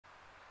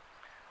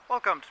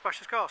Welcome to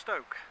Specialist Car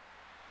Stoke.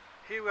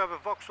 Here we have a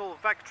Vauxhall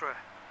Vectra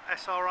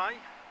SRI.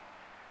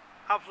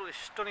 Absolutely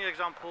stunning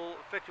example,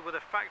 fitted with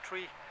a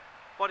factory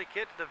body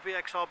kit, the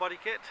VXR body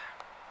kit.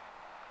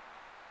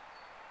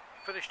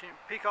 Finished in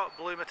peacock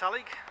blue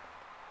metallic.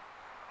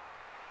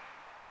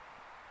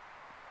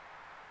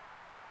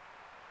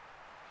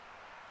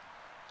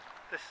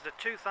 This is a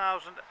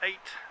 2008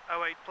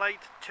 08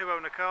 plate,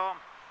 2-owner car,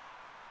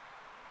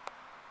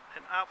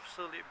 in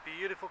absolutely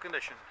beautiful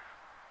condition.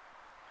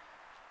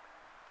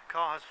 The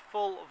car has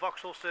full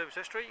Vauxhall service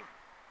history.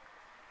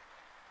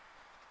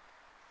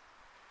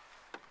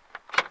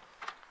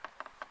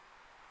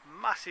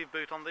 Massive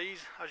boot on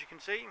these, as you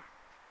can see.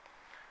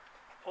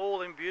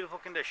 All in beautiful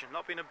condition,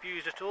 not been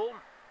abused at all.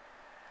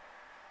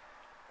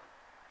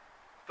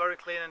 Very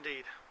clean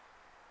indeed.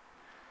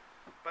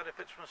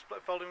 Benefits from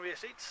split folding rear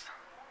seats.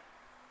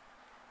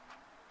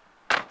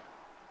 The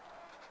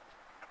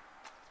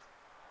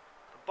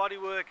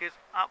bodywork is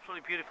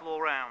absolutely beautiful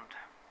all round.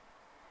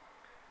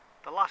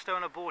 The last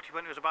owner bought it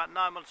when it was about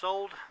 9 months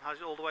old, has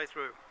it all the way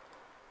through.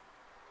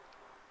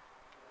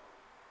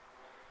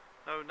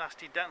 No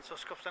nasty dents or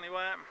scuffs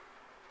anywhere.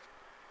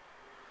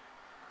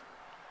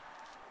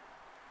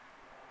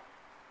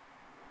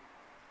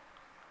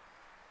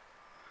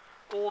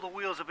 All the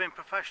wheels have been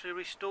professionally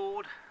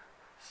restored,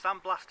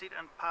 sandblasted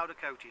and powder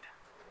coated.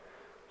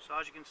 So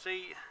as you can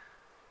see,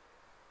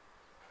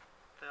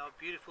 they are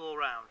beautiful all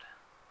round.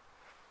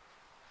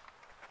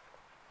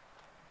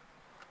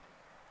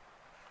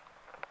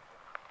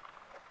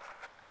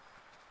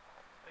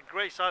 A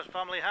great sized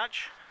family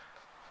hatch.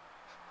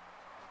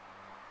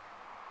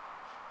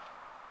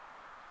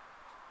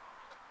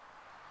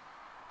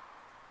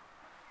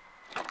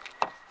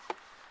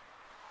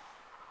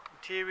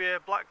 Interior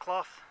black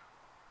cloth.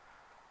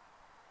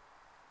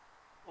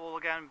 All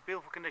again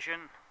beautiful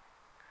condition,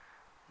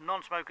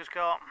 non-smoker's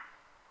car.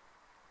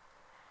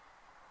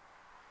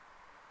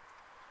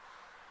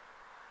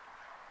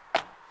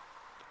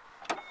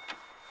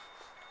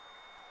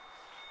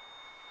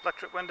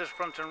 Electric windows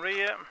front and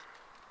rear,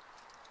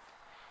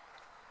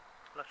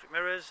 electric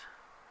mirrors,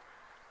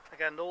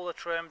 again all the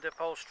trim, the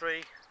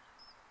upholstery,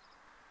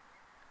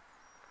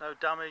 no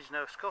damage,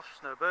 no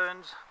scuffs, no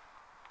burns,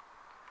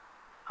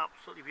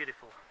 absolutely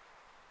beautiful.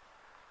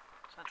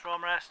 Central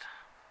armrest.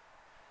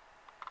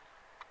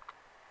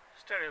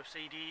 Stereo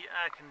CD,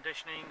 air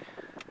conditioning,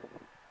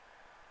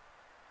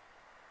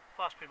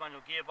 fast-speed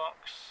manual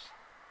gearbox,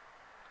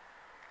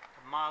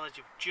 a mileage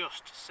of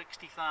just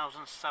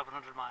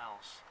 60,700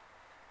 miles.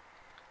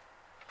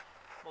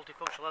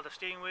 Multifunctional leather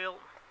steering wheel.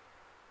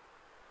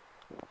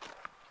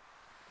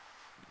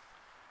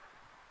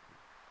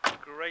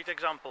 Great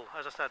example,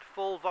 as I said,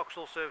 full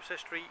Vauxhall service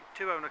history,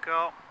 2-owner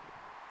car.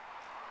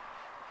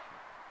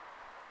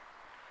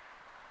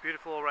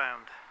 Beautiful all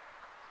round.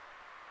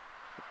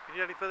 If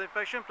you need any further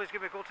information, please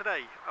give me a call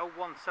today,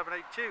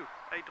 01782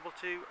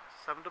 822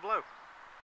 700.